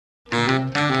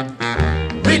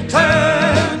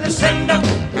Return to sender.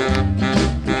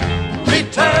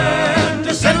 Return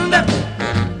to sender.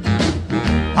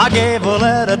 I gave a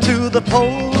letter to the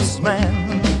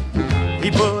postman. He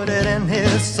put it in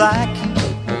his sack.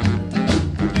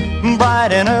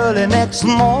 Bright and early next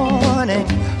morning,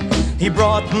 he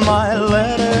brought my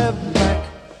letter back.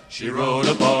 She wrote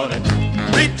upon it,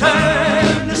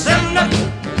 return to sender,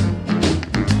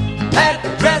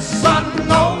 address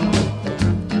unknown,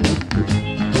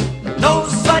 no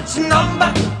such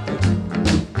number,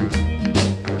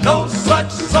 no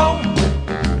such zone.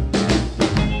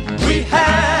 We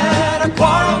had a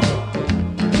quarrel,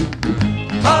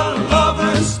 a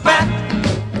lover's spat.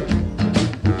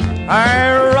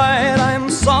 I write, I'm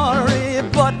sorry,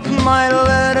 but my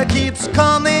letter keeps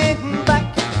coming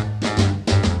back.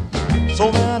 So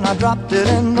then I dropped it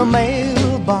in the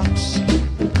mailbox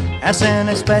and sent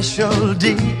a special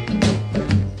deed.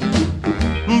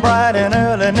 Bright and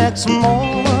early next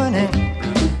morning,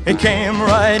 it came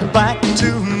right back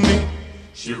to me.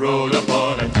 She wrote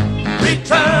upon it,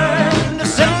 return to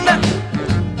sender,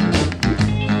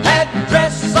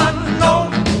 address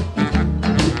unknown,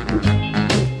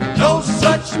 no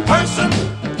such person,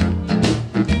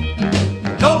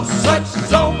 no such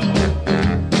zone.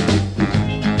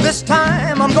 This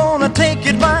time I'm gonna take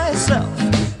it myself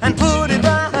and put it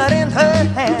right in her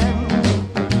hand.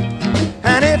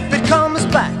 And if it comes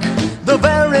back the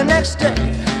very next day,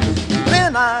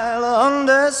 then I'll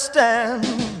understand.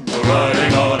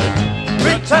 Writing on it,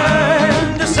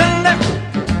 return to sender,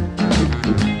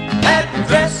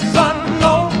 address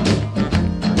unknown,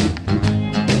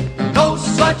 no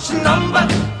such number,